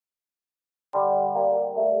Go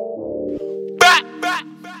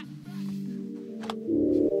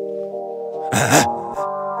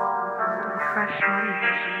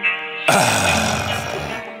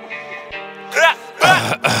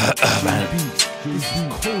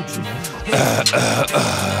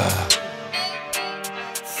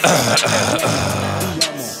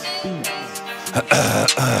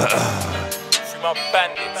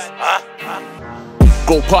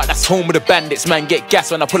Park, that's home of the bandits. Man get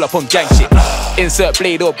gas when I pull up on gang shit. Insert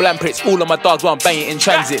blade or blampets. All of my dogs while I'm banging in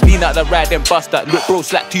transit. Lean out the ride then bust that. Look bro,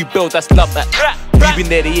 slap 2 bills, that's love that. We been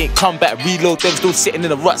there, they ain't come back. Reload them, still sitting in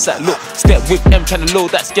the ruts that look. Step with M trying to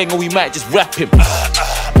load that skeng or we might just rap him.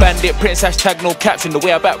 Bandit Prince, hashtag no caption. The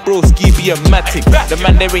way I back bro, ski be a mad thing. The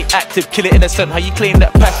man there ain't active, kill it in the sun. How you claim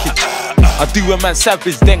that package? I do a man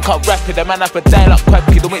savage, then can't rap it. The man have a dial up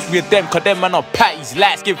quacky. Don't make me a dem, cause them man are patties.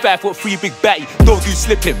 Lights give 5'3" big batty. Don't do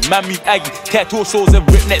slipping, man move aggy. Tear torsos and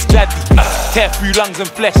rip necks gladly. Tear through lungs and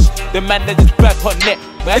flesh. The man that just grab her neck.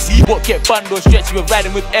 Man, I see what get bundle stretchy. We're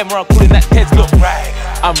riding with Emma, I'm calling that Ted's look.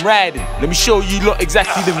 I'm riding, let me show you lot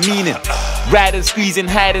exactly the meaning. Riding, squeezing,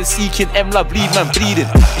 hiding, seeking, M-Love bleed, man bleeding.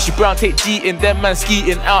 If she brown take cheating, them man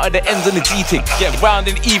skeeting. Out of the ends on the G-ting. Get round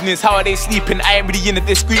in evenings, how are they sleeping? I ain't really in the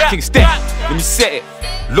discreet thing. Step, let me set it.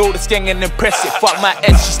 Load the skeng and then press it. Fuck my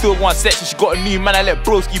ex, she still wants section. She got a new man, I let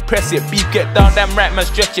broski press it. Beef get down, damn right man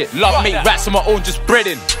stretch it. Love make rats on my own, just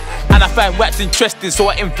breading. And I find wax interesting, so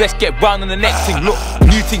I invest, get round on the next thing. Look,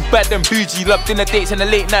 new thing bad than bougie. Love dinner dates and the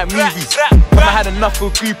late night movies. But I had enough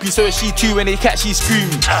of groupies, so it's she too when they catch she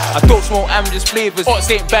screaming. I don't smoke, I'm just flavors. Ox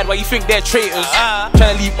ain't bad, why you think they're traitors?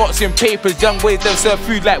 Trying to leave ox in papers, young boys don't serve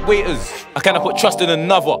food like waiters. I cannot put trust in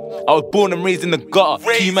another. I was born and raised in the gutter.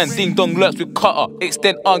 Key man ding dong lurks with cutter.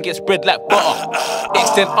 Extend arm get spread like butter.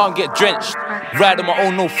 Extend arm get drenched. Ride on my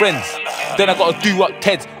own, no friends. Then I gotta do up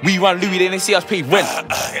Teds. We run Louis, then they see us pay rent.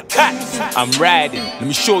 I'm riding, let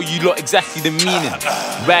me show you lot exactly the meaning.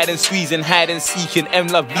 Riding, squeezing, hiding, seeking.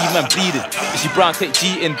 M-Love bleed, man bleeding. If she brown take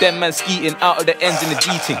cheating, them man skeeting. Out of the ends in the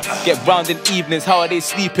G-ting. Get round in evenings, how are they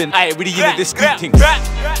sleeping? I ain't really in the discreet things.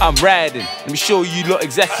 I'm riding, let me show you lot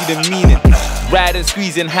exactly the meaning. Riding,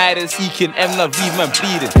 squeezing, hiding, seeking. M-Love bleed, man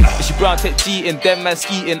bleeding. If she brown take cheating, them man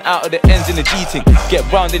skeeting. Out of the ends in the G-ting. Get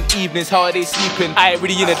round in evenings, how are they sleeping? I ain't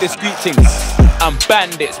really in the discreet things. I'm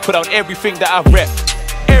bandits, put on everything that I've rep.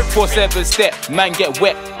 4-7 step, man get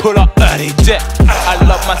wet, pull up early jet. I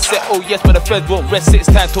love my set, oh yes, but the feds won't rest, it's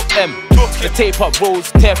time to M. The tape up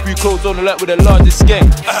rolls, tear through clothes on alert with the largest skeng.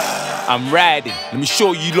 I'm riding, let me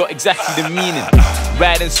show you lot exactly the meaning.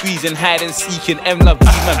 Riding, squeezing, hiding, seeking. M-Love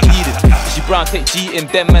bleed, man bleeding. If she brown take cheating,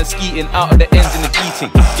 them man skeeting. Out of the ends in the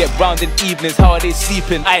G-ting. Get round in evenings, how are they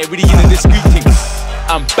sleeping? I ain't really in the discreet things.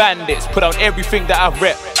 I'm bandits, put on everything that I've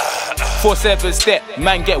rep. 4-7 step,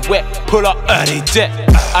 man get wet, pull up early jet.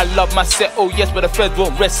 I love my set, oh yes, but the feds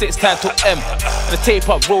won't rest, it's time to M. The tape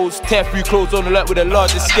up rolls, tear through clothes on alert with the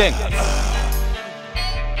largest skeng.